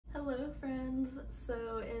Hello friends!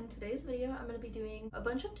 So in today's video I'm going to be doing a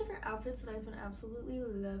bunch of different outfits that I've been absolutely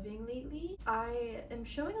loving lately. I am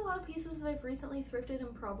showing a lot of pieces that I've recently thrifted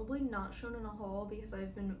and probably not shown in a haul because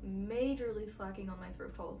I've been majorly slacking on my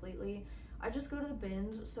thrift hauls lately. I just go to the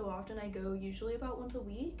bins so often. I go usually about once a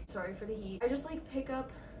week. Sorry for the heat. I just like pick up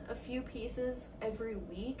a few pieces every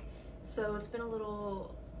week, so it's been a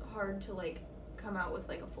little hard to like come out with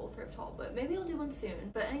like a full thrift haul, but maybe I'll do one soon.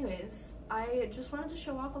 But anyways, I just wanted to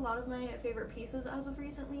show off a lot of my favorite pieces as of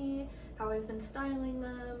recently, how I've been styling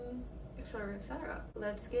them, etc, etc.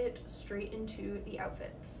 Let's get straight into the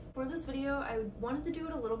outfits. For this video, I wanted to do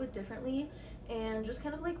it a little bit differently and just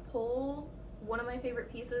kind of like pull one of my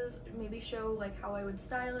favorite pieces, maybe show like how I would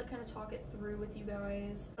style it, kind of talk it through with you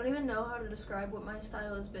guys. I don't even know how to describe what my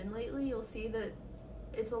style has been lately. You'll see that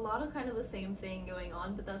it's a lot of kind of the same thing going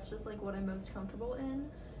on, but that's just like what I'm most comfortable in.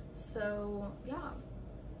 So yeah,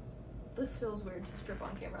 this feels weird to strip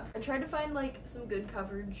on camera. I tried to find like some good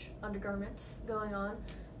coverage undergarments going on.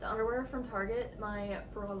 The underwear from Target, my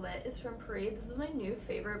bralette is from Parade. This is my new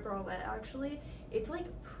favorite bralette actually. It's like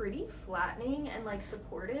pretty flattening and like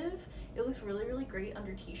supportive. It looks really, really great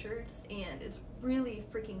under t-shirts and it's really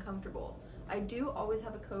freaking comfortable. I do always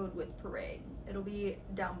have a code with Parade. It'll be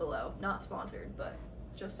down below. Not sponsored, but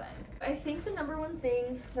just saying. I think the number one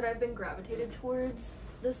thing that I've been gravitated towards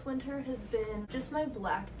this winter has been just my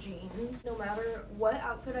black jeans. No matter what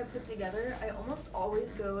outfit I put together, I almost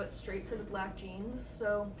always go straight for the black jeans.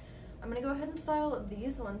 So I'm gonna go ahead and style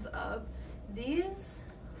these ones up. These,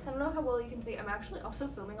 I don't know how well you can see, I'm actually also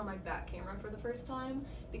filming on my back camera for the first time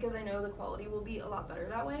because I know the quality will be a lot better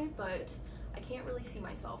that way, but I can't really see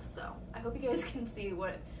myself, so I hope you guys can see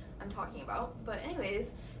what I'm talking about. But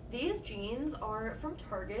anyways, these jeans are from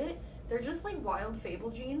Target. They're just like wild fable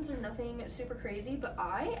jeans. They're nothing super crazy, but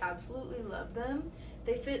I absolutely love them.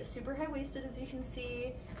 They fit super high-waisted, as you can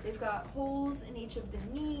see. They've got holes in each of the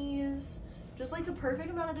knees. Just like the perfect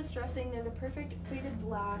amount of distressing. They're the perfect faded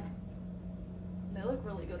black. They look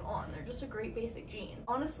really good on. They're just a great basic jean.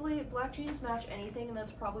 Honestly, black jeans match anything, and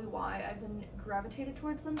that's probably why I've been gravitated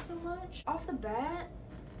towards them so much. Off the bat,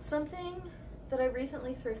 something that I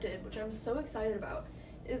recently thrifted, which I'm so excited about,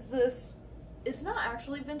 is this. It's not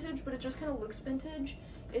actually vintage, but it just kind of looks vintage.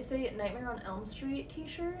 It's a Nightmare on Elm Street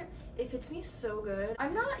t-shirt. It fits me so good.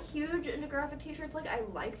 I'm not huge into graphic t-shirts. Like, I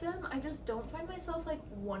like them. I just don't find myself like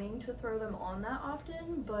wanting to throw them on that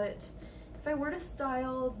often. But if I were to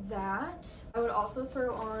style that, I would also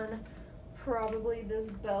throw on probably this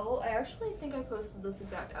belt. I actually think I posted this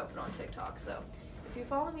exact outfit on TikTok, so if you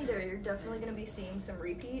follow me there, you're definitely going to be seeing some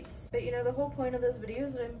repeats. But you know, the whole point of this video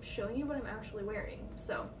is that I'm showing you what I'm actually wearing.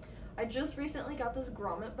 So I just recently got this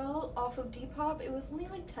grommet belt off of Depop. It was only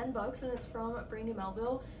like 10 bucks and it's from Brandy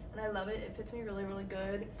Melville and I love it. It fits me really, really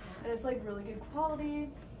good and it's like really good quality.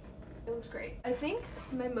 It looks great. I think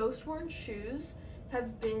my most worn shoes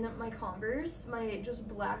have been my Converse, my just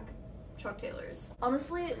black Chuck Taylors.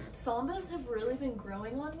 Honestly, Sambas have really been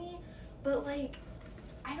growing on me, but like,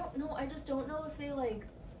 I don't know, I just don't know if they like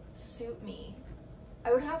suit me.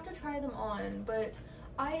 I would have to try them on, but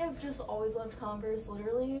I have just always loved Converse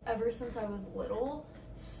literally ever since I was little,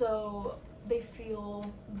 so they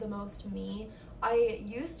feel the most me. I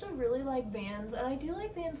used to really like Vans, and I do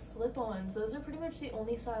like Vans slip-ons. Those are pretty much the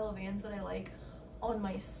only style of Vans that I like on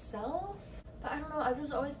myself. But I don't know, I've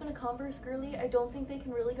just always been a Converse girly. I don't think they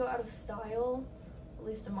can really go out of style, at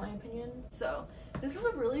least in my opinion. So this is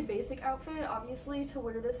a really basic outfit. Obviously, to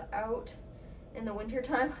wear this out in the winter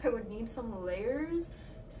time, I would need some layers.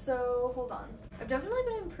 So hold on. I've definitely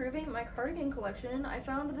been improving my cardigan collection. I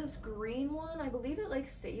found this green one. I believe it like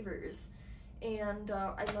Savers, and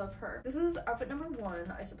I love her. This is outfit number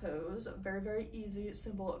one, I suppose. Very, very easy,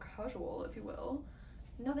 simple, casual, if you will.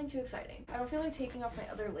 Nothing too exciting. I don't feel like taking off my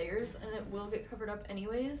other layers, and it will get covered up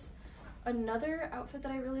anyways. Another outfit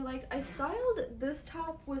that I really liked, I styled this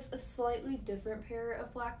top with a slightly different pair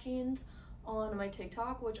of black jeans on my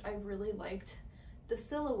TikTok, which I really liked the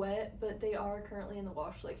silhouette, but they are currently in the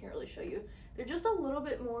wash, so I can't really show you. They're just a little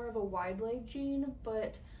bit more of a wide leg jean,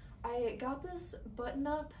 but I got this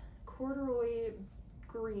button-up corduroy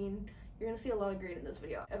green. You're gonna see a lot of green in this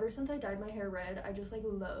video. Ever since I dyed my hair red, I just like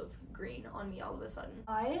love green on me all of a sudden.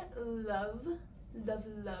 I love, love,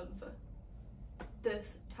 love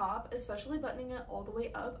this top, especially buttoning it all the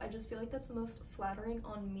way up. I just feel like that's the most flattering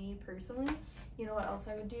on me personally. You know what else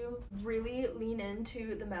I would do? Really lean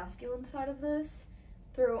into the masculine side of this.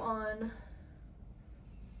 Throw on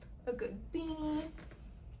a good beanie.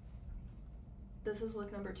 This is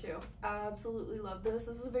look number two. Absolutely love this.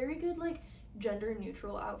 This is a very good like gender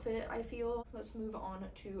neutral outfit, I feel. Let's move on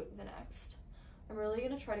to the next. I'm really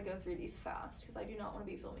gonna try to go through these fast because I do not want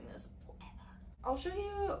to be filming this forever. I'll show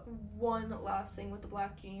you one last thing with the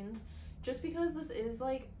black jeans, just because this is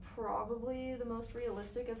like probably the most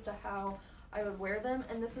realistic as to how I would wear them,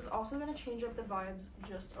 and this is also gonna change up the vibes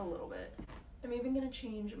just a little bit. I'm even gonna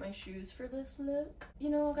change my shoes for this look. You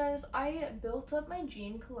know, guys, I built up my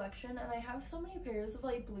jean collection and I have so many pairs of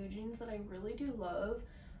like blue jeans that I really do love,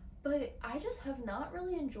 but I just have not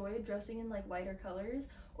really enjoyed dressing in like lighter colors,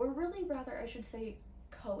 or really rather I should say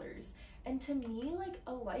colors. And to me, like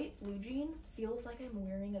a light blue jean feels like I'm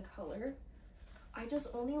wearing a color. I just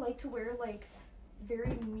only like to wear like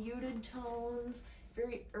very muted tones,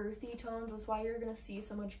 very earthy tones. That's why you're gonna see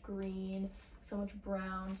so much green, so much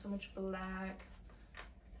brown, so much black.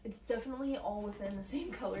 It's definitely all within the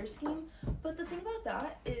same color scheme, but the thing about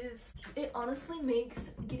that is it honestly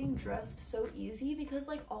makes getting dressed so easy because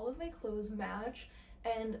like all of my clothes match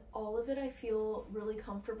and all of it I feel really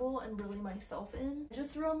comfortable and really myself in. I just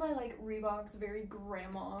threw on my like Reebok's very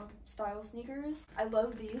grandma style sneakers. I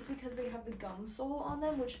love these because they have the gum sole on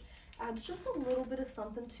them, which adds just a little bit of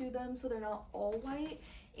something to them so they're not all white,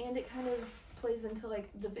 and it kind of plays into like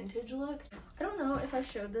the vintage look. I don't know if I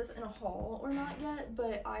showed this in a haul or not yet,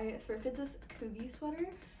 but I thrifted this Coogie sweater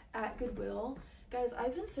at Goodwill. Guys,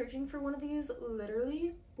 I've been searching for one of these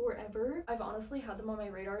literally forever. I've honestly had them on my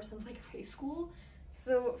radar since like high school.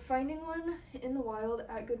 So finding one in the wild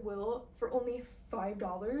at Goodwill for only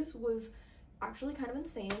 $5 was actually kind of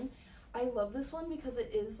insane. I love this one because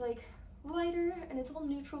it is like lighter and it's all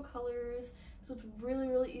neutral colors, so it's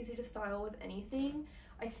really easy to style with anything.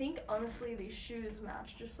 I think honestly these shoes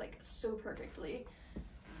match just like so perfectly,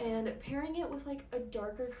 and pairing it with like a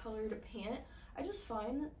darker colored pant, I just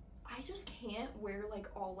find I just can't wear like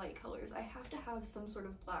all light colors. I have to have some sort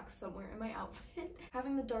of black somewhere in my outfit.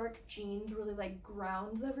 Having the dark jeans really like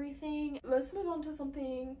grounds everything. Let's move on to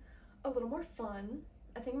something a little more fun.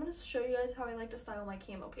 I think I'm gonna show you guys how I like to style my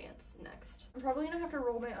camo pants next. I'm probably gonna have to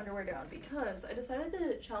roll my underwear down because I decided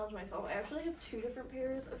to challenge myself. I actually have two different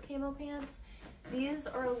pairs of camo pants. These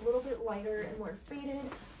are a little bit lighter and more faded,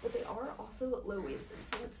 but they are also low-waisted,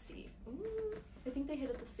 so let's see. Ooh, I think they hit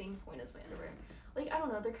at the same point as my underwear. Like, I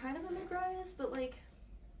don't know, they're kind of a mid-rise, but like,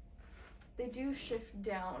 they do shift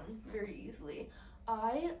down very easily.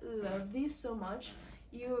 I love these so much.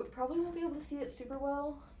 You probably won't be able to see it super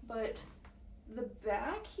well, but the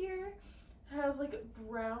back here has like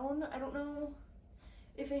brown. I don't know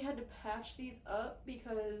if they had to patch these up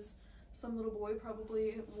because some little boy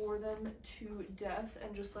probably wore them to death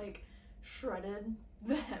and just like shredded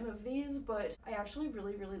the hem of these, but I actually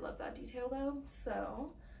really love that detail though.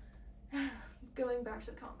 So going back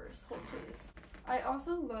to the Converse, hold please. I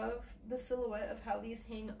also love the silhouette of how these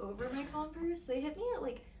hang over my Converse. They hit me at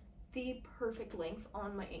like the perfect length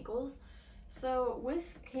on my ankles. So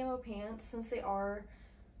with camo pants, since they are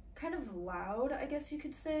kind of loud, I guess you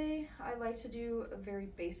could say, I like to do a very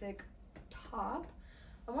basic top.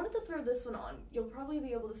 I wanted to throw this one on. You'll probably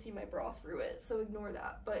be able to see my bra through it, so ignore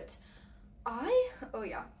that. But oh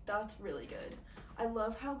yeah, that's really good. I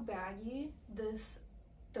love how baggy this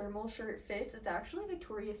thermal shirt fits. It's actually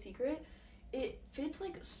Victoria's Secret. It fits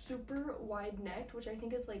like super wide necked, which I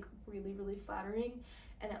think is like really flattering.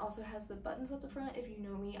 And it also has the buttons at the front. If you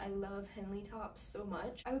know me, I love Henley tops so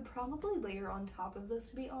much. I would probably layer on top of this,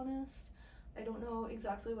 to be honest. I don't know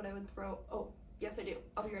exactly what I would throw. Oh, yes I do.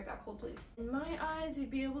 I'll be right back, hold please. In my eyes,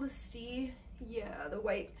 you'd be able to see, yeah, the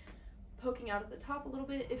white poking out at the top a little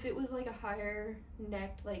bit. If it was like a higher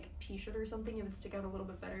necked like t-shirt or something, it would stick out a little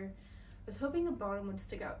bit better. I was hoping the bottom would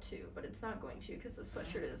stick out too, but it's not going to because the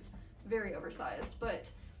sweatshirt is very oversized.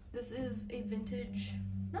 But this is a vintage,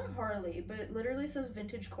 not Harley, but it literally says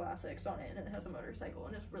Vintage Classics on it, and it has a motorcycle,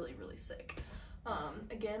 and it's really sick.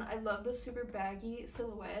 Again, I love the super baggy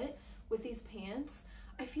silhouette with these pants.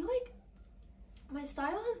 I feel like my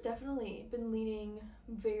style has definitely been leaning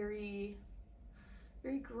very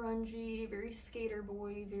grungy, very skater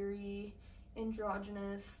boy, very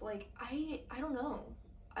androgynous. Like, I don't know.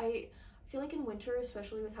 I feel like in winter,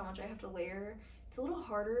 especially with how much I have to layer, it's a little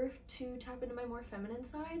harder to tap into my more feminine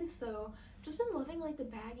side, so I've just been loving like the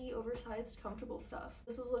baggy, oversized, comfortable stuff.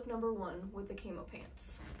 This is look number one with the camo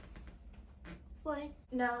pants. Slay.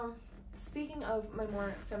 Now, speaking of my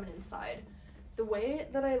more feminine side, the way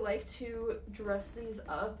that I like to dress these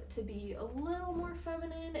up to be a little more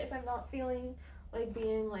feminine if I'm not feeling like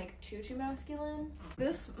being like too masculine.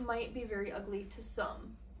 This might be very ugly to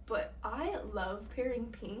some, but I love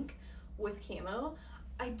pairing pink with camo.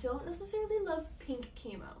 I don't necessarily love pink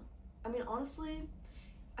camo. I mean, honestly,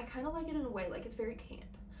 I kind of like it in a way, like it's very camp,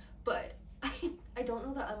 but I don't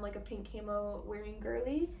know that I'm like a pink camo wearing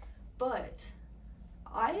girly, but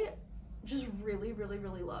I just really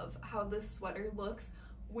love how this sweater looks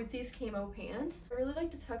with these camo pants. I really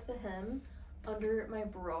like to tuck the hem under my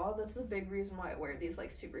bra. That's a big reason why I wear these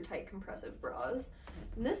like super tight compressive bras.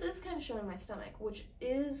 And this is kind of showing my stomach, which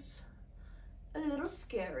is a little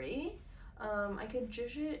scary. I could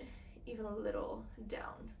judge it even a little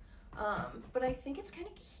down, but I think it's kind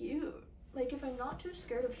of cute. Like, if I'm not too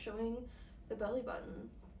scared of showing the belly button,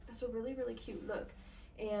 that's a really cute look.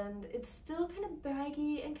 And it's still kind of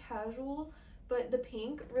baggy and casual, but the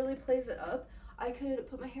pink really plays it up. I could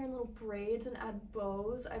put my hair in little braids and add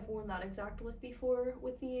bows. I've worn that exact look before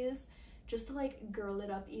with these, just to like girl it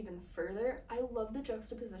up even further. I love the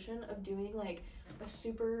juxtaposition of doing like a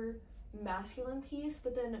super masculine piece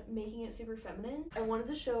but then making it super feminine. I wanted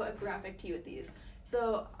to show a graphic tee with these.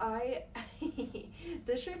 So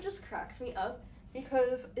this shirt just cracks me up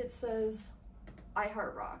because it says I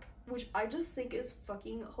Heart Rock, which I just think is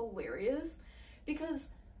fucking hilarious, because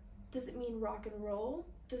does it mean rock and roll?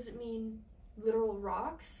 Does it mean literal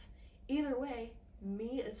rocks? Either way,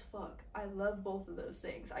 me as fuck. I love both of those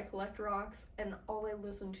things. I collect rocks and all I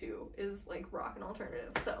listen to is like rock and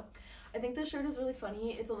alternative. So I think this shirt is really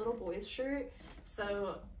funny. It's a little boy's shirt,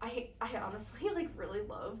 so I honestly like really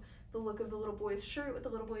love the look of the little boy's shirt with the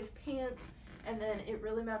little boy's pants, and then it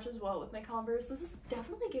really matches well with my Converse. This is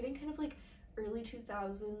definitely giving kind of like early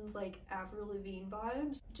 2000s like Avril Lavigne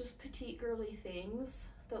vibes. Just petite girly things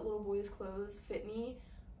that little boys' clothes fit me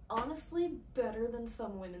honestly better than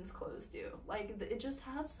some women's clothes do. Like, it just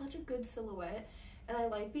has such a good silhouette, and I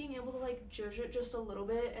like being able to like judge it just a little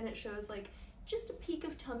bit, and it shows like just a peak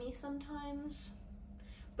of tummy sometimes,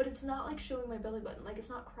 but it's not like showing my belly button. Like, it's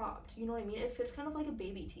not cropped, you know what I mean? It fits kind of like a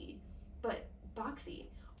baby tee, but boxy.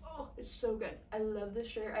 Oh, it's so good. I love this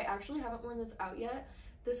shirt. I actually haven't worn this out yet.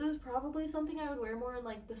 This is probably something I would wear more in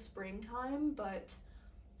like the springtime, but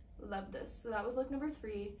love this. So that was look number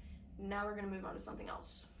 3. Now we're gonna move on to something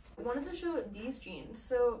else. I wanted to show these jeans.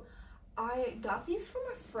 So I got these from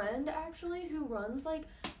a friend actually who runs like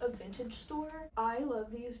a vintage store. I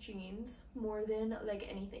love these jeans more than like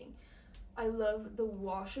anything. I love the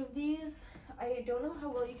wash of these. I don't know how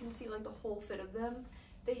well you can see like the whole fit of them.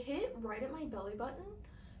 They hit right at my belly button,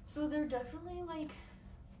 so they're definitely like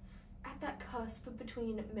at that cusp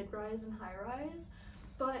between mid-rise and high-rise,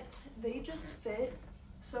 but they just fit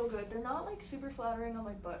so good. They're not like super flattering on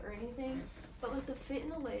my butt or anything, but like the fit in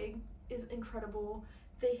the leg is incredible.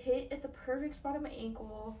 They hit at the perfect spot of my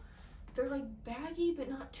ankle. They're like baggy but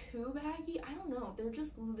not too baggy. I don't know, they're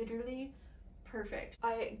just literally perfect.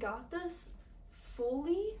 I got this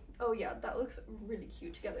fully, oh yeah, that looks really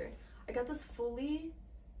cute together. I got this fully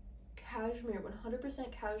cashmere,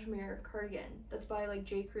 100% cashmere cardigan that's by like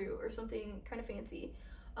J. Crew or something kind of fancy.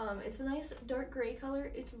 It's a nice dark gray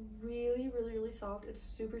color. It's really soft. It's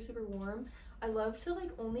super warm. I love to like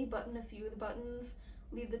only button a few of the buttons,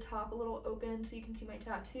 leave the top a little open so you can see my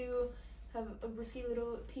tattoo, have a risky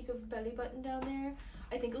little peek of belly button down there.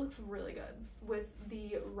 I think it looks really good with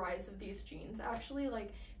the rise of these jeans. Actually,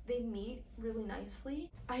 like, they meet really nicely.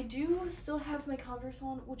 I do still have my Converse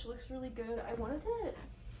on, which looks really good. I wanted to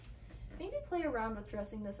maybe play around with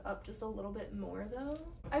dressing this up just a little bit more though.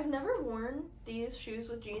 I've never worn these shoes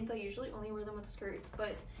with jeans. I usually only wear them with skirts,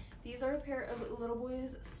 but these are a pair of Little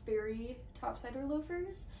Boy's Sperry topsider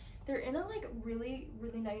loafers. They're in a like really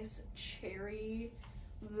nice cherry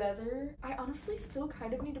leather. I honestly still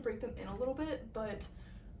kind of need to break them in a little bit, but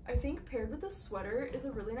I think paired with this sweater is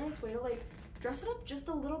a really nice way to like dress it up just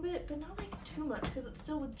a little bit, but not like too much because it's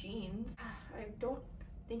still with jeans. I don't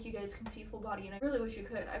think you guys can see full body, and I really wish you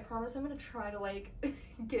could. I promise I'm gonna try to like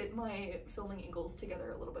get my filming angles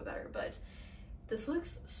together a little bit better, but this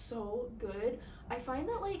looks so good. I find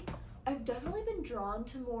that like I've definitely been drawn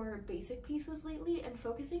to more basic pieces lately and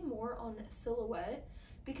focusing more on silhouette,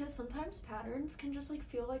 because sometimes patterns can just like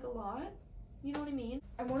feel like a lot, you know what I mean?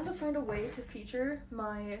 I wanted to find a way to feature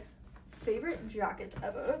my favorite jacket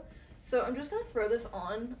ever, so I'm just gonna throw this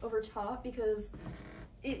on over top because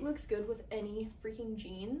it looks good with any freaking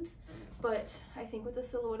jeans, but I think with the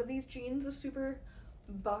silhouette of these jeans, a super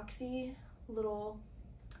boxy little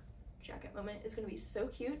jacket moment is gonna be so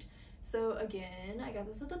cute. So again, I got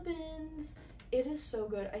this at the bins. It is so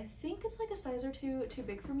good. I think it's like a size or two too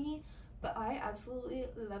big for me, but I absolutely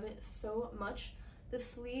love it so much. The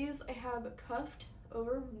sleeves I have cuffed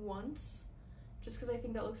over once just because I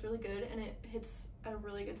think that looks really good and it hits at a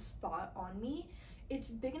really good spot on me. It's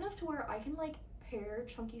big enough to where I can like pair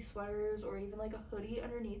chunky sweaters or even like a hoodie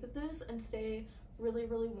underneath of this and stay really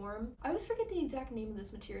warm. I always forget the exact name of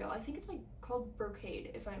this material. I think it's like called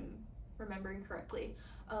brocade if I'm remembering correctly.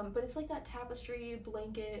 But it's like that tapestry,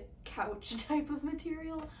 blanket, couch type of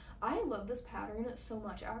material. I love this pattern so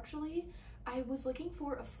much, actually. I was looking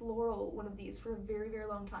for a floral one of these for a very, very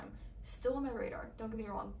long time. Still on my radar, don't get me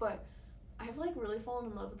wrong, but I've like really fallen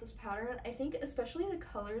in love with this pattern. I think especially the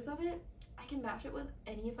colors of it, I can match it with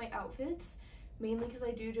any of my outfits, mainly because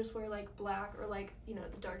I do just wear like black or like, you know,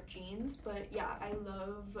 the dark jeans. But yeah, I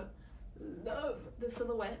love the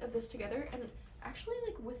silhouette of this together, and actually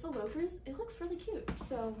like with the loafers it looks really cute.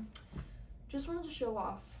 So just wanted to show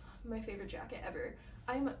off my favorite jacket ever.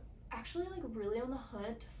 I'm actually like really on the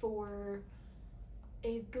hunt for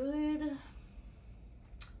a good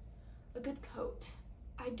coat.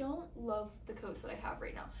 I don't love the coats that I have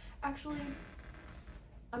right now. Actually,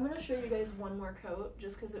 I'm gonna show you guys one more coat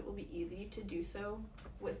just because it will be easy to do so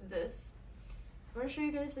with this. I'm gonna show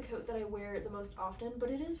you guys the coat that I wear the most often, but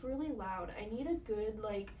it is really loud. I need a good,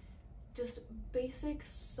 like, just basic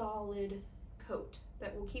solid coat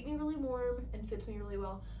that will keep me really warm and fits me really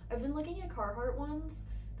well. I've been looking at Carhartt ones.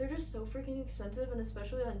 They're just so freaking expensive, and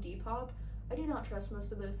especially on Depop. I do not trust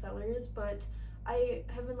most of those sellers, but I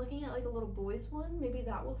have been looking at like a little boys one. Maybe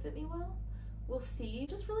that will fit me well. We'll see.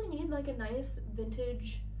 Just really need like a nice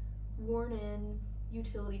vintage, worn in,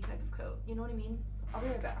 utility type of coat. You know what I mean? I'll be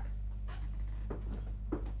right back.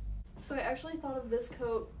 So I actually thought of this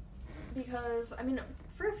coat because, I mean,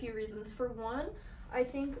 for a few reasons. For one, I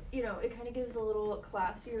think, you know, it kind of gives a little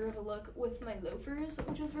classier of a look with my loafers,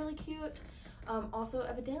 which is really cute. Also,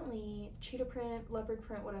 evidently, cheetah print, leopard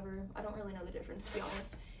print, whatever, I don't really know the difference, to be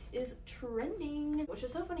honest, is trending, which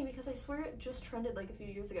is so funny because I swear it just trended like a few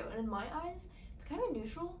years ago, and in my eyes, it's kind of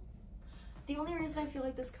neutral. The only reason I feel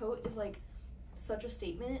like this coat is like such a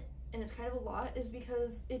statement, and it's kind of a lot, is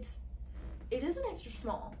because it is an extra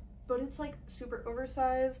small, but it's like super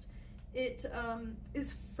oversized. It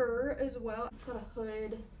is fur as well. It's got a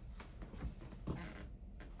hood.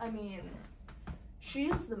 I mean, she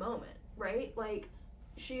is the moment, right? Like,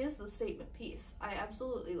 she is the statement piece. I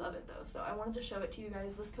absolutely love it though, so I wanted to show it to you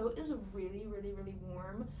guys. This coat is really, really, really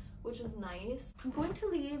warm, which is nice. I'm going to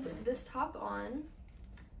leave this top on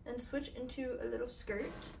and switch into a little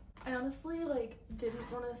skirt. I honestly like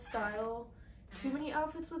didn't want to style too many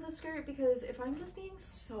outfits with a skirt because if I'm just being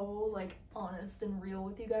so like honest and real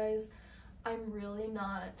with you guys, I'm really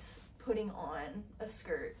not putting on a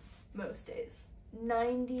skirt most days.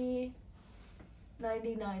 99%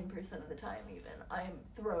 of the time even, I'm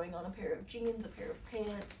throwing on a pair of jeans, a pair of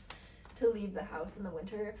pants to leave the house in the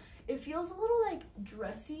winter. It feels a little like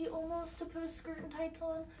dressy almost to put a skirt and tights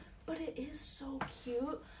on, but it is so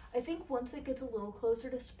cute. I think once it gets a little closer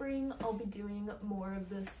to spring, I'll be doing more of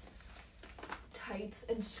this tights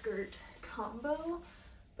and skirt combo,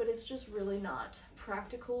 but it's just really not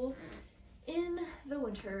practical in the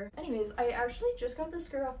winter. Anyways, I actually just got this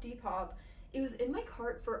skirt off Depop. It was in my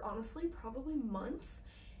cart for honestly probably months,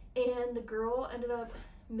 and the girl ended up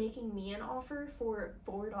making me an offer for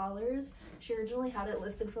 $4. She originally had it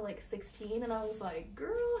listed for like $16, and I was like,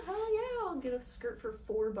 girl, hell yeah, I'll get a skirt for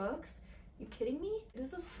 $4. You kidding me? It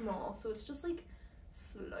is a small, so it's just like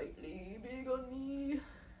slightly big on me.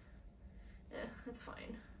 It's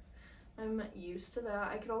fine. I'm used to that.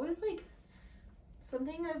 I could always like,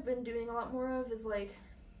 something I've been doing a lot more of is like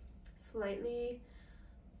slightly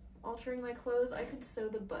altering my clothes. I could sew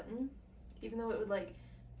the button, even though it would like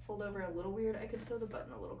fold over a little weird. I could sew the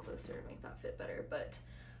button a little closer and make that fit better. But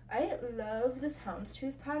I love this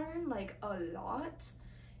houndstooth pattern like a lot,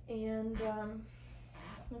 and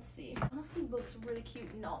let's see, honestly looks really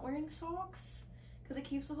cute not wearing socks because it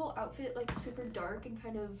keeps the whole outfit like super dark and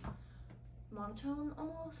kind of monotone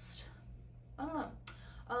almost. I don't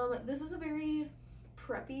know. This is a very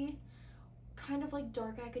preppy kind of like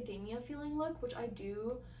dark academia feeling look, which I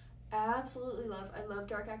do absolutely love. I love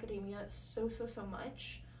dark academia so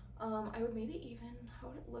much. I would maybe even, how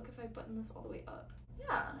would it look if I button this all the way up?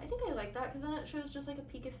 Yeah, I think I like that because then it shows just like a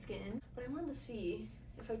peek of skin. But I wanted to see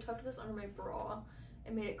if I tucked this under my bra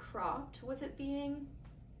and made it cropped with it being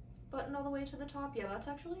buttoned all the way to the top. Yeah, that's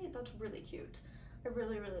really cute. I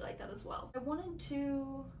really like that as well. I wanted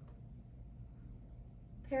to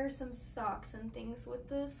pair some socks and things with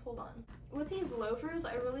this. Hold on. With these loafers,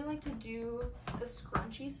 I really like to do a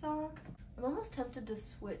scrunchy sock. I'm almost tempted to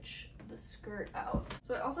switch the skirt out.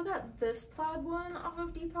 So I also got this plaid one off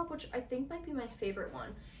of Depop, which I think might be my favorite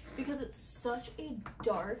one because it's such a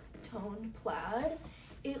dark toned plaid.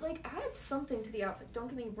 It like adds something to the outfit, don't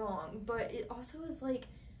get me wrong, but it also is like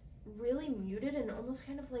really muted and almost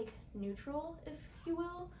kind of like neutral, if you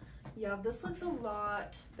will. Yeah, this looks a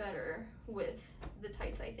lot better with the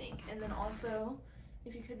tights, I think. And then also,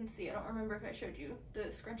 if you couldn't see, I don't remember if I showed you the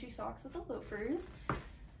scrunchy socks with the loafers.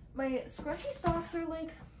 My scrunchy socks are like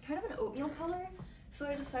kind of an oatmeal color, so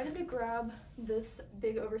I decided to grab this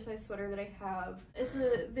big oversized sweater that I have. It's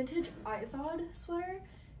a vintage Izod sweater.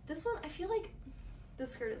 This one, I feel like the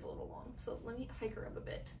skirt is a little long, so let me hike her up a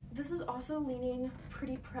bit. This is also leaning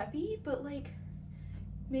pretty preppy, but like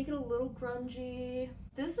make it a little grungy.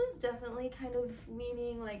 This is definitely kind of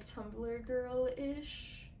leaning like Tumblr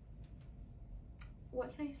girl-ish.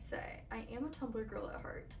 What can I say? I am a Tumblr girl at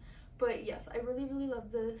heart. But yes, I really, really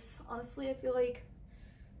love this. Honestly, I feel like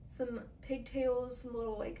some pigtails, some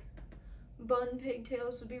little like bun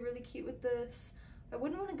pigtails would be really cute with this. I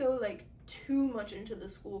wouldn't want to go like too much into the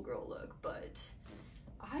schoolgirl look, but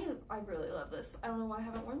I really love this. I don't know why I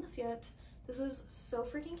haven't worn this yet. This is so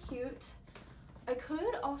freaking cute. I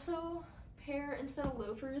could also pair, instead of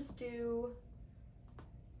loafers, do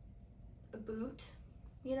a boot,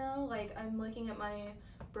 you know? Like, I'm looking at my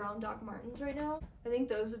brown Doc Martens right now. I think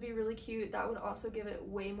those would be really cute. That would also give it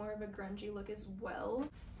way more of a grungy look as well.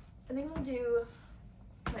 I think I'm gonna do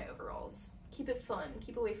my overalls. Keep it fun,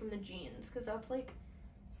 keep away from the jeans, because that's like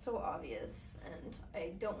so obvious and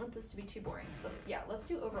I don't want this to be too boring. So yeah, let's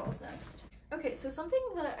do overalls next. Okay, so something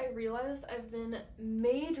that I realized I've been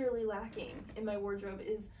majorly lacking in my wardrobe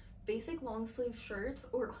is basic long sleeve shirts,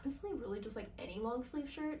 or honestly really just like any long sleeve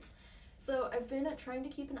shirts. So I've been trying to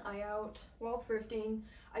keep an eye out while thrifting.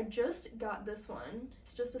 I just got this one.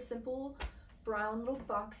 It's just a simple brown little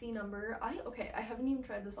boxy number. I haven't even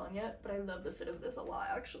tried this on yet, but I love the fit of this a lot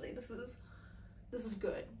actually. This is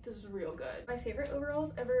good. This is real good. My favorite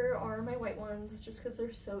overalls ever are my white ones, just because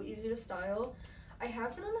they're so easy to style. I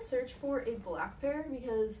have been on the search for a black pair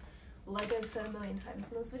because, like I've said a million times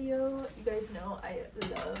in this video, you guys know I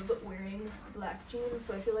love wearing black jeans,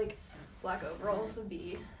 so I feel like black overalls would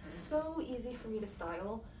be so easy for me to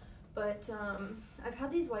style. But I've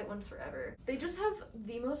had these white ones forever. They just have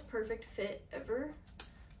the most perfect fit ever.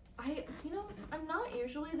 I'm not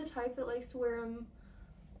usually the type that likes to wear them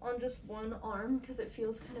on just one arm because it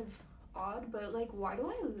feels kind of odd, but like, why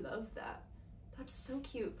do I love that? That's so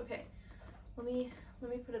cute. Okay, let me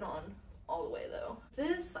put it on all the way though.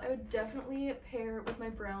 This I would definitely pair with my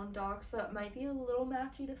brown Docs. That might be a little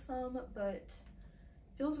matchy to some, but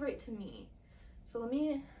feels right to me. So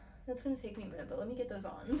that's gonna take me a minute, but let me get those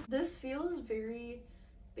on. This feels very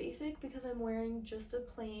basic because I'm wearing just a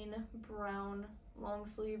plain brown long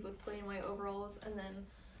sleeve with plain white overalls and then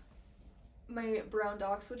my brown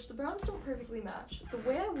Docs, which the browns don't perfectly match. The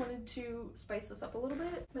way I wanted to spice this up a little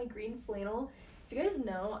bit, my green flannel. If you guys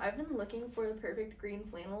know, I've been looking for the perfect green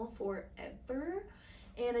flannel forever,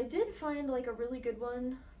 and I did find like a really good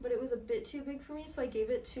one, but it was a bit too big for me, so I gave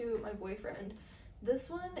it to my boyfriend. This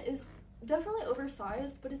one is definitely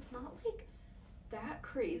oversized, but it's not like that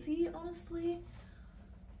crazy, honestly.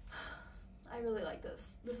 I really like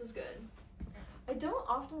this. This is good. I don't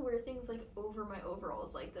often wear things like over my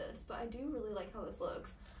overalls like this, but I do really like how this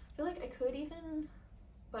looks. I feel like I could even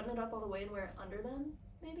button it up all the way and wear it under them,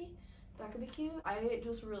 maybe. That could be cute. I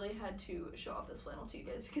just really had to show off this flannel to you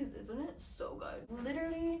guys because isn't it so good?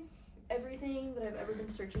 Literally everything that I've ever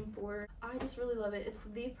been searching for. I just really love it. It's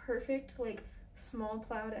the perfect like small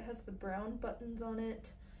plaid. It has the brown buttons on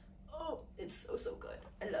it. Oh, it's so good.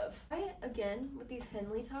 I love. Again, with these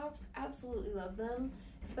Henley tops, absolutely love them.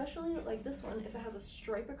 Especially like this one, if it has a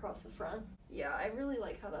stripe across the front. Yeah, I really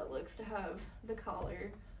like how that looks to have the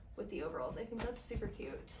collar with the overalls. I think that's super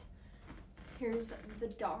cute. Here's the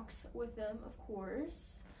Docs with them, of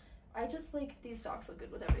course. I just like, these Docs look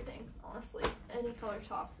good with everything, honestly. Any color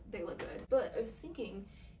top, they look good. But I was thinking,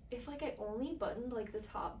 if like I only buttoned like the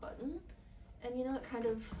top button, and you know, it kind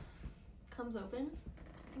of comes open,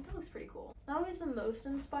 I think that looks pretty cool. Not always the most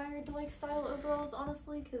inspired to like style overalls,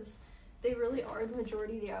 honestly, because they really are the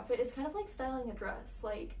majority of the outfit. It's kind of like styling a dress.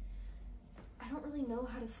 Like, I don't really know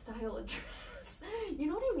how to style a dress. You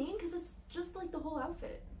know what I mean? Because it's just like the whole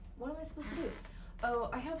outfit. What am I supposed to do?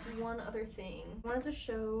 Oh, I have one other thing. I wanted to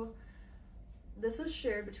show, this is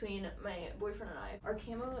shared between my boyfriend and I. Our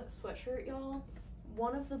camo sweatshirt, y'all.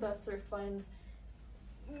 One of the best thrift finds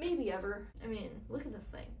maybe ever. I mean, look at this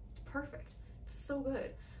thing. It's perfect. It's so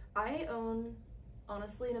good. I own,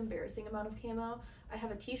 honestly, an embarrassing amount of camo. I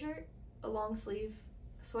have a t-shirt, a long sleeve,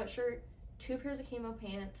 a sweatshirt, 2 pairs of camo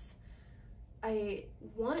pants. I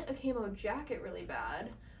want a camo jacket really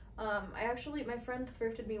bad. My friend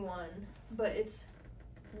thrifted me one, but it's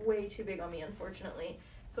way too big on me, unfortunately.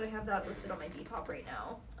 So I have that listed on my Depop right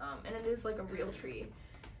now. And it is like a real tree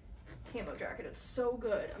camo jacket. It's so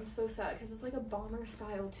good. I'm so sad because it's like a bomber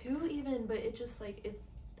style too even, but it just like,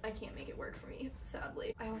 I can't make it work for me,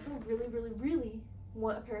 sadly. I also really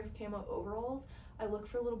want a pair of camo overalls. I look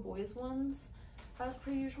for little boys ones as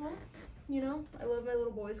per usual. You know, I love my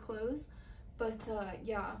little boys' clothes. But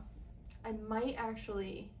yeah, I might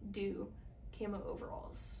actually do camo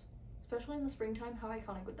overalls, especially in the springtime. How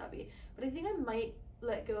iconic would that be? But I think I might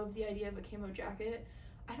let go of the idea of a camo jacket.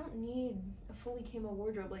 I don't need a fully camo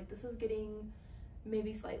wardrobe. Like, this is getting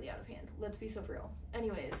maybe slightly out of hand. Let's be so for real.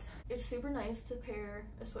 Anyways, it's super nice to pair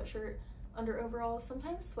a sweatshirt under overalls.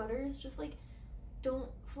 Sometimes sweaters just like don't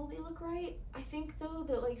fully look right. I think though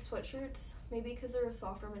that like sweatshirts, maybe because they're a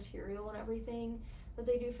softer material and everything, that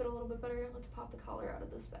they do fit a little bit better. Let's pop the collar out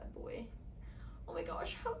of this bad boy. Oh my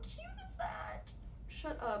gosh, how cute is that?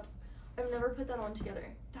 Shut up. I've never put that on together.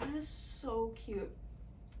 That is so cute.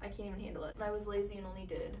 I can't even handle it. And I was lazy and only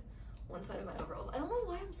did one side of my overalls. I don't know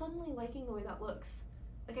why I'm suddenly liking the way that looks.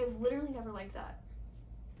 Like, I've literally never liked that.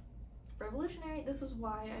 Revolutionary. This is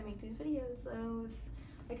why I make these videos.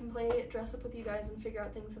 I can play dress up with you guys and figure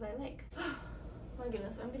out things that I like. My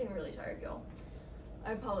goodness, I'm getting really tired, y'all.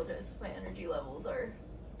 I apologize if my energy levels are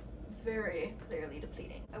very clearly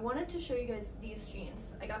depleting. I wanted to show you guys these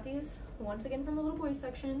jeans. I got these once again from the little boys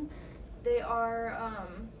section. They are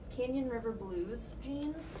Canyon River Blues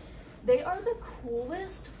jeans. They are the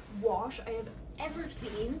coolest wash I have ever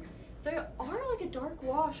seen. They are like a dark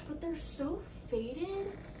wash, but they're so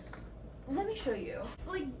faded. Let me show you.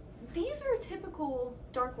 So like, these are a typical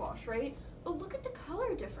dark wash, right? But look at the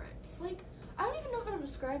color difference. Like, I don't even know how to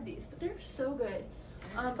describe these, but they're so good.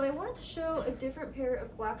 But I wanted to show a different pair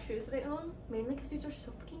of black shoes that I own, mainly because these are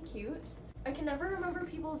so freaking cute. I can never remember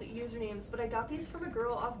people's usernames, but I got these from a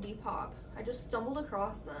girl off Depop. I just stumbled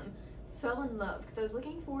across them, fell in love, because I was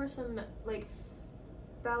looking for some like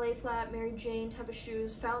ballet flat, Mary Jane type of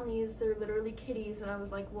shoes, found these. They're literally kitties, and I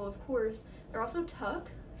was like, well, of course. They're also tuck,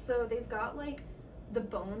 so they've got like the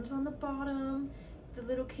bones on the bottom, the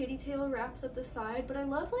little kitty tail wraps up the side, but I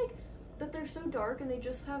love like that they're so dark and they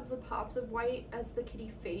just have the pops of white as the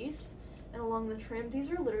kitty face and along the trim.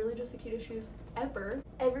 These are literally just the cutest shoes ever.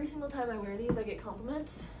 Every single time I wear these, I get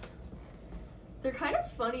compliments. They're kind of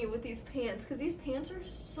funny with these pants because these pants are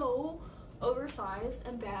so oversized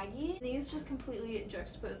and baggy. These just completely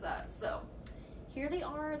juxtapose that. So here they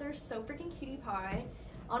are. They're so freaking cutie pie.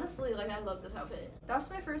 Honestly, like, I love this outfit. That's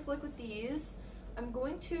my first look with these. I'm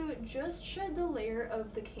going to just shed the layer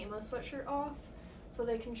of the camo sweatshirt off so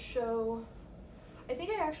that I can show. I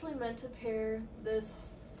think I actually meant to pair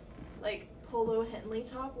this like polo Henley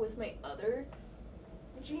top with my other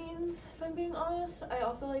jeans, if I'm being honest. I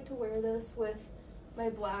also like to wear this with my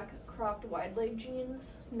black cropped wide leg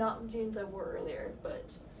jeans. Not the jeans I wore earlier,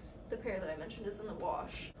 but the pair that I mentioned is in the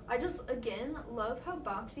wash. I just, again, love how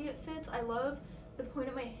boxy it fits. I love the point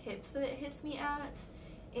of my hips that it hits me at.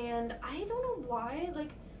 And I don't know why,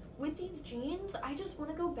 like, with these jeans, I just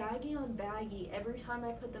want to go baggy on baggy every time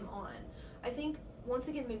I put them on. I think, once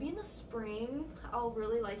again, maybe in the spring, I'll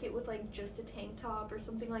really like it with, like, just a tank top or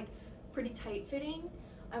something, like, pretty tight fitting.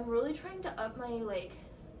 I'm really trying to up my, like,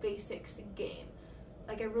 basics game.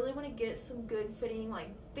 Like, I really want to get some good fitting, like,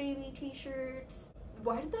 baby t-shirts.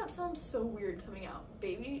 Why did that sound so weird coming out?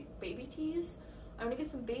 Baby tees? I want to get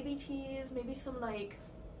some baby tees, maybe some, like,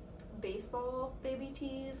 baseball baby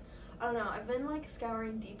tees. I don't know. I've been like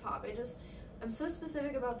scouring Depop. I'm so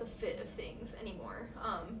specific about the fit of things anymore.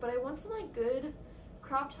 But I want some like good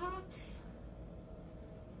crop tops.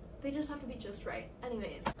 They just have to be just right.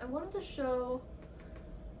 Anyways, I wanted to show,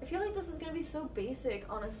 I feel like this is gonna be so basic,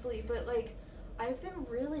 honestly, but like I've been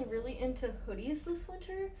really into hoodies this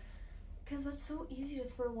winter because it's so easy to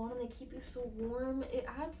throw on and they keep you so warm. It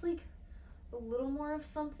adds like a little more of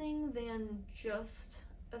something than just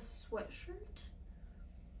a sweatshirt.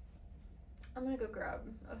 I'm gonna go grab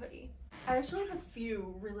a hoodie. I actually have a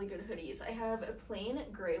few really good hoodies. I have a plain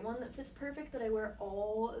gray one that fits perfect that I wear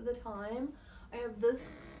all the time. I have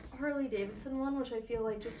this Harley Davidson one, which I feel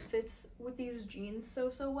like just fits with these jeans so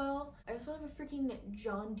well. I also have a freaking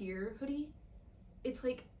John Deere hoodie. It's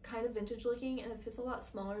like kind of vintage looking and it fits a lot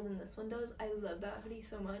smaller than this one does. I love that hoodie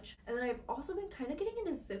so much. And then I've also been kind of getting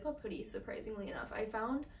into zip-up hoodies, surprisingly enough. I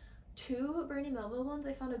found two Bernie Melville ones.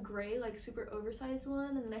 I found a gray, like, super oversized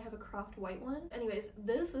one, and then I have a cropped white one. Anyways,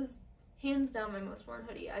 this is hands down my most worn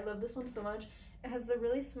hoodie. I love this one so much. It has the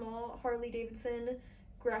really small Harley Davidson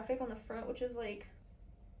graphic on the front, which is like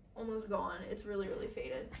almost gone. It's really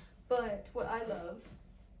faded. But what I love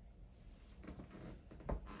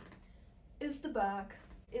is the back.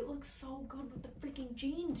 It looks so good with the freaking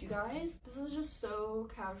jeans, you guys. This is just so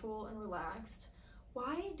casual and relaxed.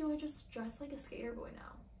 Why do I just dress like a skater boy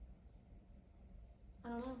now? I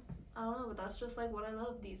don't know, but that's just like what I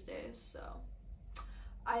love these days. So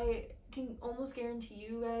I can almost guarantee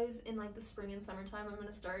you guys in like the spring and summertime I'm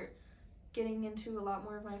gonna start getting into a lot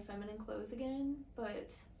more of my feminine clothes again,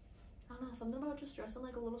 but I don't know, something about just dressing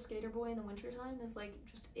like a little skater boy in the wintertime is like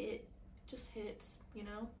it just hits, you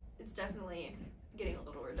know? It's definitely getting a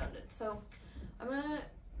little redundant. So I'm gonna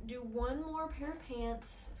do one more pair of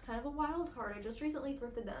pants. It's kind of a wild card. I just recently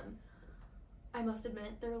thrifted them. I must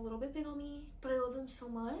admit they're a little bit big on me, but I love them so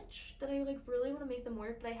much that I like really want to make them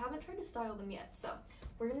work, but I haven't tried to style them yet. So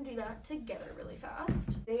we're gonna do that together really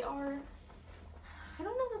fast. They are, I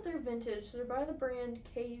don't know that they're vintage. They're by the brand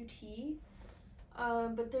KUT,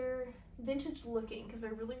 but they're vintage looking because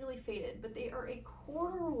they're really, really faded, but they are a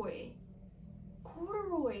corduroy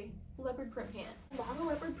leopard print pant. A lot of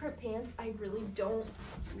leopard print pants I really don't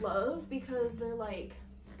love because they're like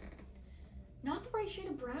not the right shade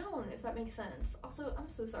of brown, if that makes sense. Also, I'm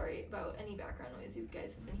so sorry about any background noise you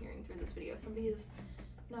guys have been hearing through this video. Somebody is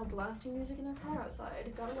now blasting music in their car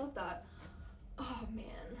outside. Gotta love that. Oh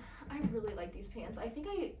man, I really like these pants. I think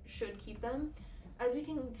I should keep them. As you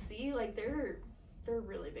can see, like they're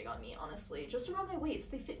really big on me, honestly. Just around my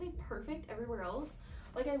waist. They fit me perfect everywhere else.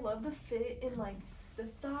 Like I love the fit in like the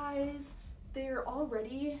thighs. They're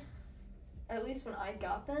already, at least when I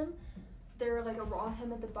got them, they're like a raw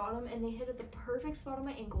hem at the bottom and they hit at the perfect spot on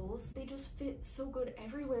my ankles. They just fit so good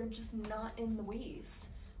everywhere, just not in the waist.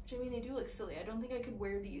 Which I mean, they do look silly. I don't think I could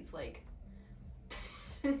wear these like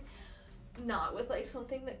not with like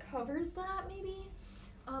something that covers that maybe.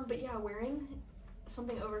 But yeah, wearing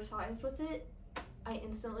something oversized with it, I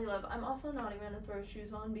instantly love. I'm also not even gonna throw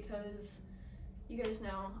shoes on because you guys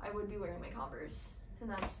know I would be wearing my Converse. And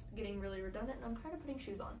that's getting really redundant and I'm kind of putting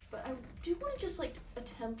shoes on. But I do want to just like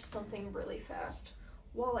attempt something really fast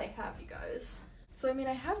while I have you guys. So I mean,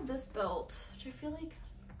 I have this belt, which I feel like,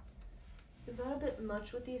 is that a bit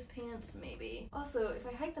much with these pants? Maybe. Also, if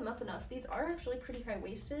I hike them up enough, these are actually pretty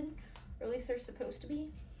high-waisted, or at least they're supposed to be.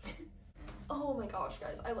 Oh my gosh,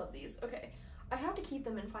 guys, I love these. Okay, I have to keep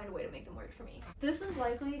them and find a way to make them work for me. This is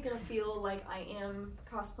likely gonna feel like I am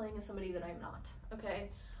cosplaying as somebody that I'm not, okay?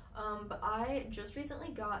 But I just recently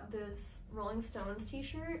got this Rolling Stones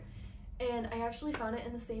t-shirt and I actually found it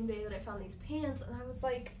in the same day that I found these pants and I was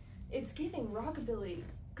like, it's giving rockabilly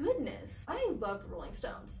goodness. I love the Rolling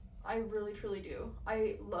Stones. I really truly do.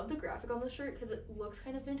 I love the graphic on the shirt because it looks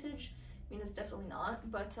kind of vintage. I mean, it's definitely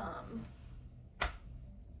not, but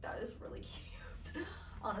that is really cute.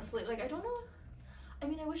 Honestly, like I don't know. I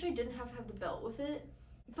mean, I wish I didn't have to have the belt with it.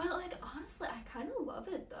 But like, honestly, I kind of love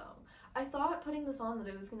it though. I thought putting this on that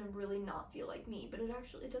it was gonna really not feel like me, but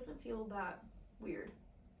it doesn't feel that weird,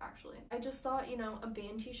 actually. I just thought, you know, a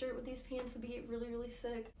band t-shirt with these pants would be really, really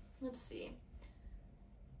sick. Let's see.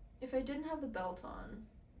 If I didn't have the belt on,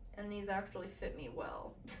 and these actually fit me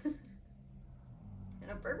well, in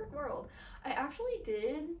a perfect world, I actually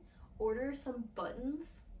did order some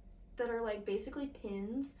buttons that are like basically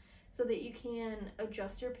pins so that you can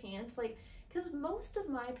adjust your pants, like, because most of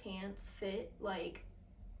my pants fit like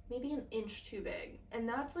maybe an inch too big, and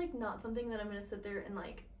that's like not something that I'm gonna sit there and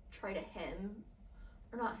like try to hem,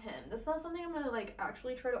 or not hem, that's not something I'm gonna like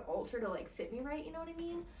actually try to alter to like fit me right, you know what I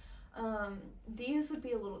mean? These would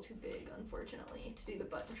be a little too big, unfortunately, to do the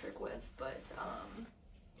button trick with, but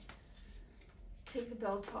take the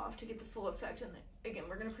belt off to get the full effect, and again,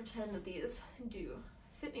 we're gonna pretend that these do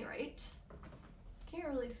fit me right.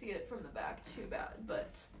 Can't really see it from the back too bad,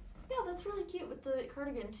 but yeah, that's really cute with the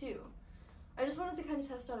cardigan too. I just wanted to kind of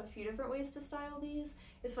test out a few different ways to style these.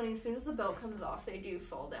 It's funny, as soon as the belt comes off, they do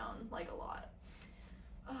fall down like a lot.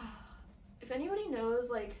 If anybody knows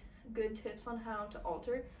like good tips on how to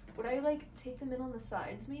alter, would I like take them in on the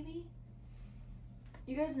sides maybe?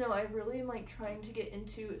 You guys know I really am like trying to get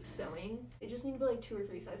into sewing. It just need to be like 2 or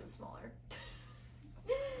 3 sizes smaller.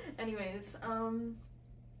 Anyways,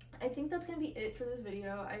 I think that's gonna be it for this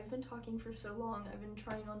video. I've been talking for so long. I've been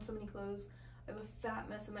trying on so many clothes. I have a fat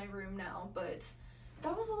mess in my room now, but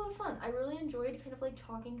that was a lot of fun. I really enjoyed kind of like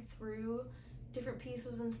talking through different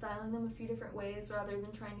pieces and styling them a few different ways rather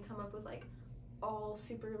than trying to come up with like all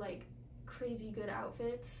super like crazy good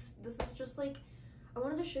outfits. This is just like, I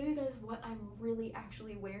wanted to show you guys what I'm really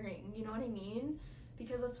actually wearing, you know what I mean?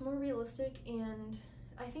 Because that's more realistic, and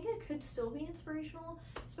I think it could still be inspirational,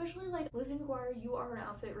 especially like Lizzie McGuire, you are an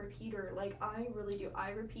outfit repeater. Like I really do.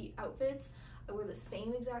 I repeat outfits. I wear the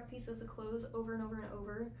same exact pieces of clothes over and over and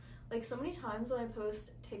over. Like so many times when I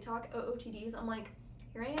post TikTok OOTDs, I'm like,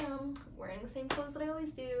 here I am wearing the same clothes that I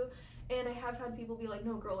always do. And I have had people be like,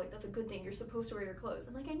 no girl, like that's a good thing. You're supposed to wear your clothes.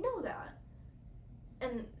 And like, I know that.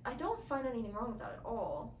 And I don't find anything wrong with that at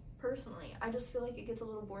all, personally. I just feel like it gets a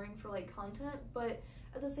little boring for like content, but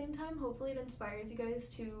at the same time, hopefully it inspires you guys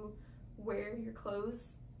to wear your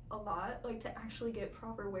clothes a lot, like to actually get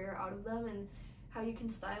proper wear out of them and how you can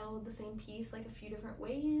style the same piece like a few different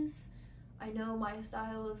ways. I know my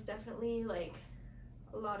style is definitely like,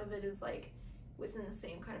 a lot of it is like within the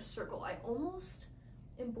same kind of circle. I almost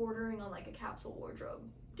am bordering on like a capsule wardrobe,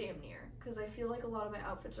 damn near, because I feel like a lot of my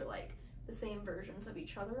outfits are like the same versions of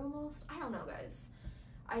each other almost. I don't know, guys.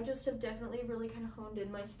 I just have definitely really kind of honed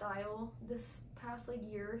in my style this past like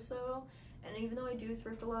year or so, and even though I do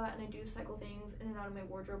thrift a lot and I do cycle things in and out of my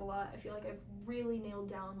wardrobe a lot, I feel like I've really nailed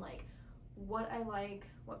down like what I like,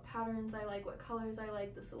 what patterns I like, what colors I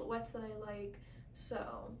like, the silhouettes that I like.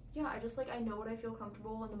 So yeah, I just like, I know what I feel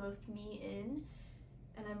comfortable and the most me in,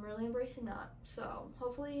 and I'm really embracing that. So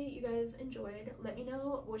hopefully you guys enjoyed. Let me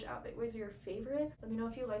know which outfit was your favorite. Let me know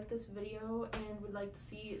if you liked this video and would like to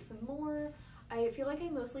see some more. I feel like I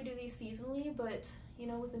mostly do these seasonally, but you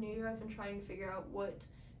know, with the new year I've been trying to figure out what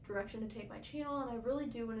direction to take my channel, and I really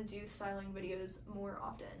do want to do styling videos more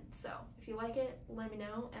often. So if you like it, let me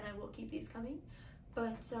know and I will keep these coming.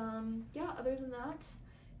 But yeah, other than that,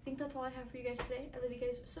 I think that's all I have for you guys today. I love you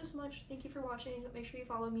guys so much. Thank you for watching. Make sure you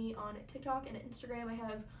follow me on TikTok and Instagram. I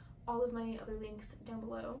have all of my other links down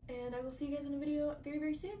below, and I will see you guys in a video very,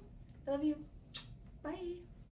 very soon. I love you. Bye.